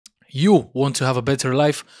you want to have a better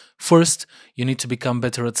life, first you need to become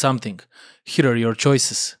better at something. Here are your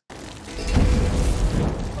choices.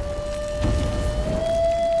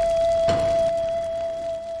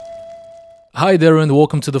 Hi there and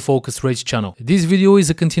welcome to the Focused Rage channel. This video is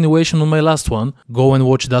a continuation on my last one. Go and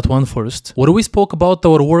watch that one first, where we spoke about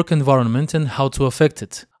our work environment and how to affect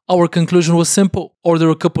it. Our conclusion was simple: order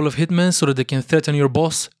a couple of hitmen so that they can threaten your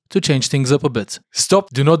boss to change things up a bit. Stop,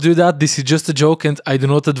 do not do that, this is just a joke and I do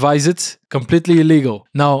not advise it. Completely illegal.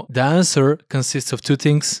 Now, the answer consists of two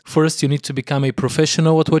things. First, you need to become a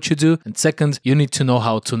professional at what you do, and second, you need to know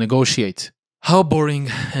how to negotiate. How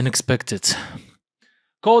boring and expected.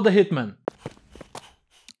 Call the hitman.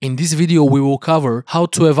 In this video, we will cover how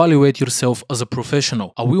to evaluate yourself as a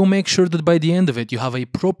professional. I will make sure that by the end of it, you have a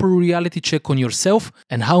proper reality check on yourself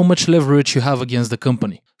and how much leverage you have against the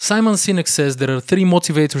company. Simon Sinek says there are three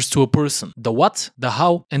motivators to a person: the what, the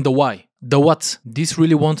how, and the why. The what, this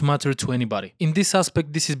really won't matter to anybody. In this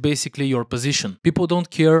aspect, this is basically your position. People don't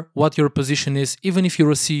care what your position is, even if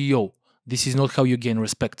you're a CEO. This is not how you gain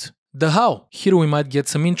respect. The how, here we might get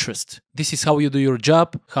some interest. This is how you do your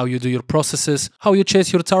job, how you do your processes, how you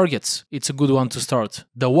chase your targets. It's a good one to start.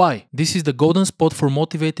 The why, this is the golden spot for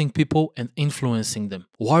motivating people and influencing them.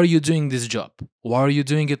 Why are you doing this job? Why are you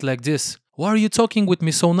doing it like this? Why are you talking with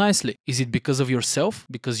me so nicely? Is it because of yourself?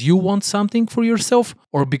 Because you want something for yourself?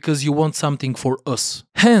 Or because you want something for us?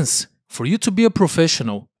 Hence, for you to be a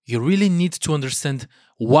professional, you really need to understand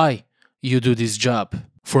why you do this job.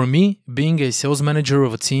 For me, being a sales manager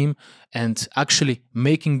of a team and actually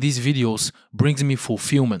making these videos brings me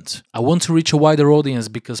fulfillment. I want to reach a wider audience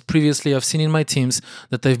because previously I've seen in my teams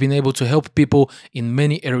that I've been able to help people in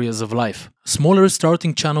many areas of life. Smaller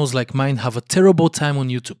starting channels like mine have a terrible time on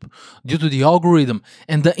YouTube due to the algorithm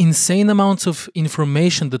and the insane amounts of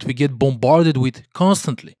information that we get bombarded with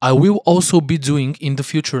constantly. I will also be doing in the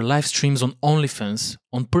future live streams on OnlyFans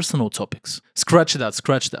on personal topics. Scratch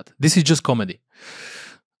that. This is just comedy.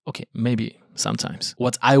 Okay, maybe sometimes.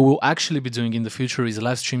 What I will actually be doing in the future is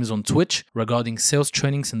live streams on Twitch regarding sales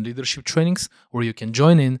trainings and leadership trainings, where you can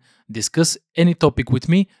join in, discuss any topic with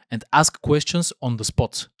me, and ask questions on the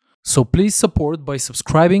spot. So please support by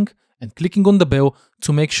subscribing and clicking on the bell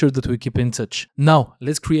to make sure that we keep in touch. Now,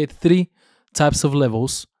 let's create 3 types of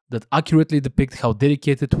levels that accurately depict how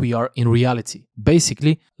dedicated we are in reality.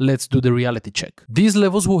 Basically, let's do the reality check. These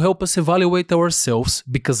levels will help us evaluate ourselves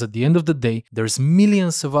because at the end of the day, there's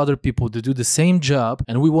millions of other people that do the same job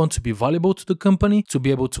and we want to be valuable to the company to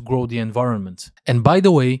be able to grow the environment. And by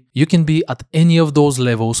the way, you can be at any of those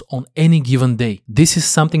levels on any given day. This is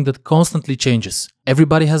something that constantly changes.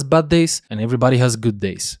 Everybody has bad days and everybody has good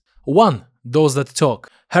days. 1. Those that talk.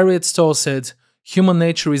 Harriet Stahl said, "Human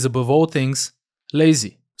nature is above all things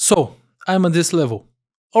lazy." So, I'm at this level.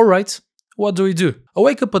 Alright, what do we do? I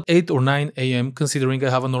wake up at 8 or 9 AM considering I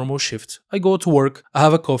have a normal shift. I go to work, I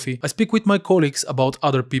have a coffee, I speak with my colleagues about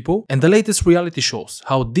other people and the latest reality shows.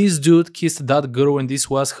 How this dude kissed that girl and this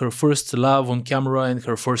was her first love on camera and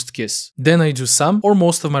her first kiss. Then I do some or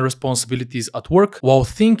most of my responsibilities at work while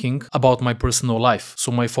thinking about my personal life.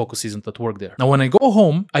 So my focus isn't at work there. Now when I go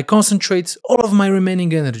home, I concentrate all of my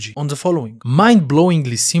remaining energy on the following: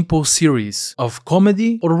 mind-blowingly simple series of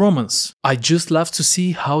comedy or romance. I just love to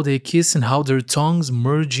see how they kiss and how their tongues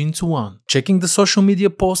merge into one. Checking the social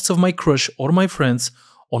media posts of my crush or my friends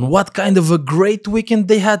on what kind of a great weekend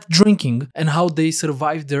they had drinking and how they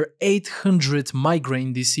survived their 800th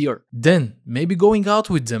migraine this year. Then maybe going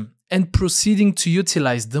out with them and proceeding to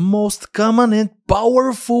utilize the most common and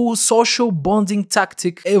powerful social bonding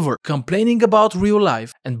tactic ever: complaining about real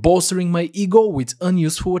life and bolstering my ego with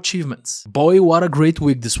unuseful achievements. Boy, what a great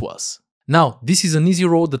week this was. Now, this is an easy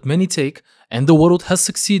road that many take, and the world has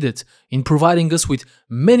succeeded in providing us with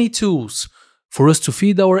many tools for us to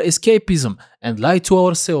feed our escapism and lie to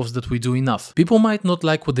ourselves that we do enough. People might not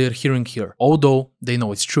like what they're hearing here, although they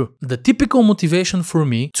know it's true. The typical motivation for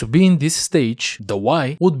me to be in this stage, the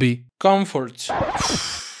why, would be comfort.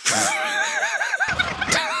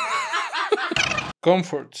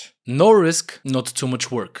 Comfort. No risk, not too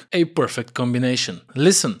much work. A perfect combination.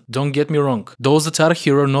 Listen, don't get me wrong. Those that are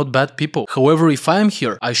here are not bad people. However, if I am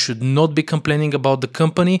here, I should not be complaining about the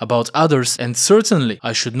company, about others, and certainly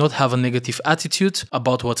I should not have a negative attitude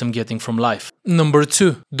about what I'm getting from life. Number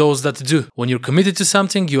 2. Those that do. When you're committed to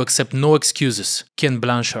something, you accept no excuses. Ken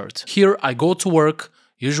Blanchard. Here, I go to work,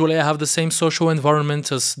 Usually I have the same social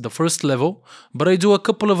environment as the first level, but I do a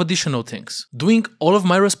couple of additional things. Doing all of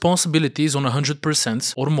my responsibilities on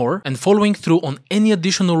 100% or more and following through on any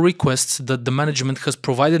additional requests that the management has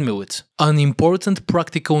provided me with. An important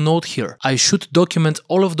practical note here: I should document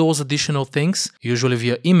all of those additional things, usually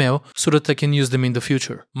via email, so that I can use them in the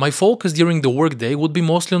future. My focus during the workday would be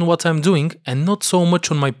mostly on what I'm doing and not so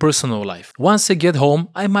much on my personal life. Once I get home,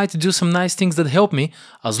 I might do some nice things that help me,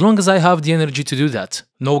 as long as I have the energy to do that.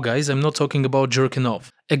 No guys, I'm not talking about jerking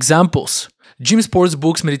off. Examples: gym, sports,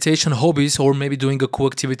 books, meditation, hobbies, or maybe doing a cool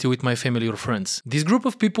activity with my family or friends. This group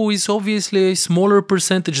of people is obviously a smaller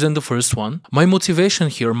percentage than the first one. My motivation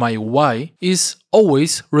here, my why, is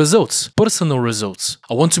always results, personal results.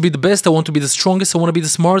 I want to be the best, I want to be the strongest, I want to be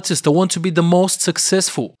the smartest, I want to be the most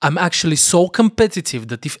successful. I'm actually so competitive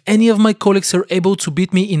that if any of my colleagues are able to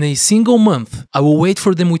beat me in a single month, I will wait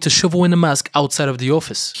for them with a shovel and a mask outside of the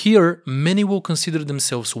office. Here, many will consider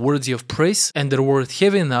themselves worthy of praise and they're worth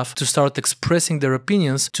heavy enough to start expressing their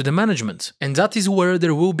opinions to the management. And that is where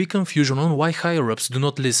there will be confusion on why higher-ups do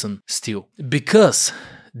not listen still. Because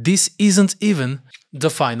this isn't even the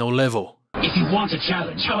final level. If you want a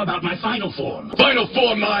challenge, how about my final form? Final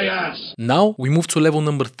form my ass! Now we move to level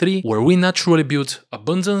number 3, where we naturally build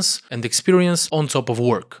abundance and experience on top of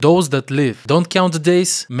work. Those that live. Don't count the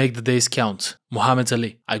days, make the days count. Muhammad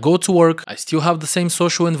Ali. I go to work, I still have the same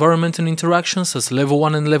social environment and interactions as level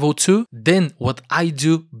 1 and level 2. Then what I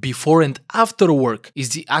do before and after work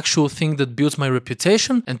is the actual thing that builds my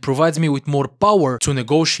reputation and provides me with more power to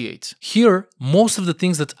negotiate. Here, most of the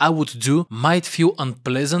things that I would do might feel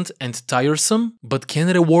unpleasant and tiresome, but can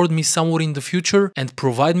reward me somewhere in the future and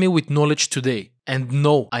provide me with knowledge today. And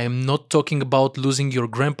no, I am not talking about losing your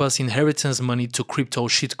grandpa's inheritance money to crypto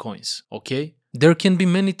shitcoins, okay? There can be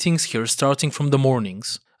many things here starting from the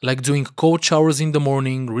mornings, like doing cold showers in the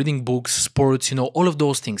morning, reading books, sports, all of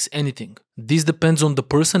those things, anything. This depends on the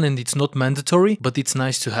person and it's not mandatory, but it's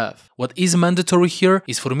nice to have. What is mandatory here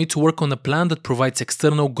is for me to work on a plan that provides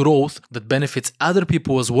external growth that benefits other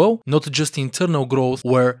people as well, not just internal growth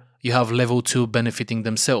where you have level 2 benefiting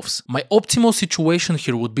themselves. My optimal situation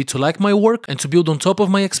here would be to like my work and to build on top of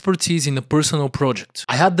my expertise in a personal project.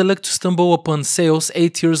 I had the luck to stumble upon sales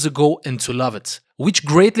 8 years ago and to love it, which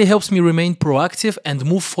greatly helps me remain proactive and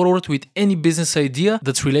move forward with any business idea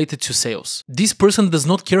that's related to sales. This person does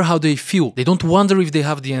not care how they feel. They don't wonder if they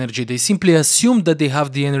have the energy. They simply assume that they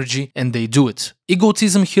have the energy and they do it.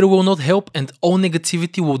 Egotism here will not help and all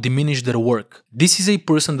negativity will diminish their work. This is a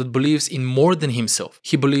person that believes in more than himself.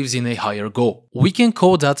 He believes in a higher goal. We can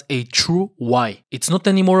call that a true why. It's not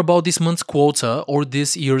anymore about this month's quota or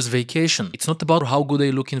this year's vacation. It's not about how good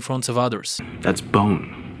they look in front of others. That's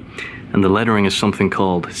bone. And the lettering is something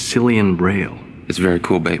called Cillian Braille. It's very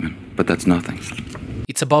cool, Bateman, but that's nothing.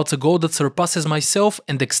 It's about a goal that surpasses myself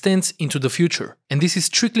and extends into the future. And this is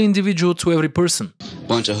strictly individual to every person.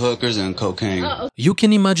 Bunch of hookers and cocaine. You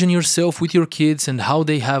can imagine yourself with your kids and how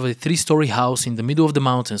they have a 3-story house in the middle of the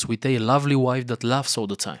mountains with a lovely wife that laughs all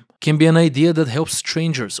the time. Can be an idea that helps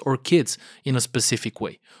strangers or kids in a specific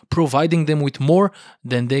way, providing them with more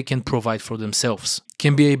than they can provide for themselves.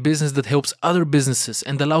 Can be a business that helps other businesses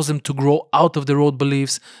and allows them to grow out of their old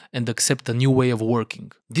beliefs and accept a new way of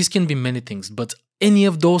working. This can be many things, but any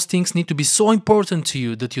of those things need to be so important to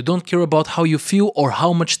you that you don't care about how you feel or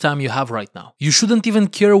how much time you have right now. You shouldn't even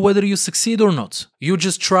care whether you succeed or not. You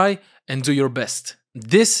just try and do your best.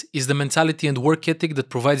 This is the mentality and work ethic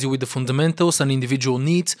that provides you with the fundamentals an individual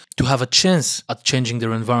needs to have a chance at changing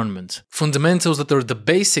their environment. Fundamentals that are the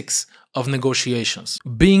basics of negotiations.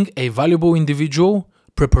 Being a valuable individual,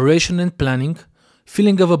 preparation and planning,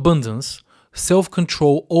 feeling of abundance,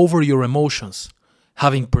 self-control over your emotions,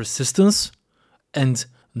 having persistence, and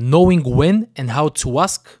knowing when and how to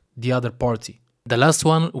ask the other party. The last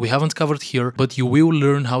one we haven't covered here, but you will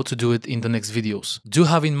learn how to do it in the next videos. Do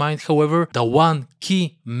have in mind, however, that one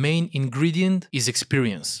key main ingredient is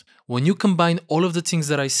experience. When you combine all of the things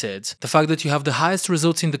that I said, the fact that you have the highest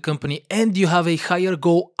results in the company and you have a higher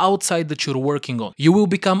goal outside that you're working on, you will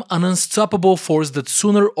become an unstoppable force that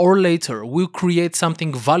sooner or later will create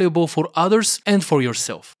something valuable for others and for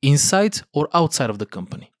yourself, inside or outside of the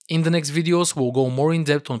company. In the next videos, we'll go more in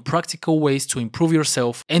depth on practical ways to improve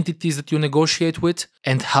yourself, entities that you negotiate with,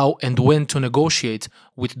 and how and when to negotiate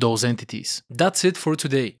with those entities. That's it for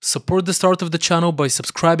today. Support the start of the channel by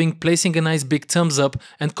subscribing, placing a nice big thumbs up,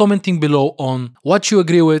 and commenting below on what you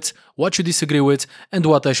agree with, what you disagree with, and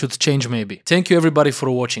what I should change maybe. Thank you everybody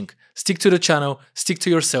for watching. Stick to the channel, stick to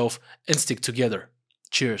yourself, and stick together.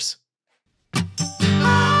 Cheers.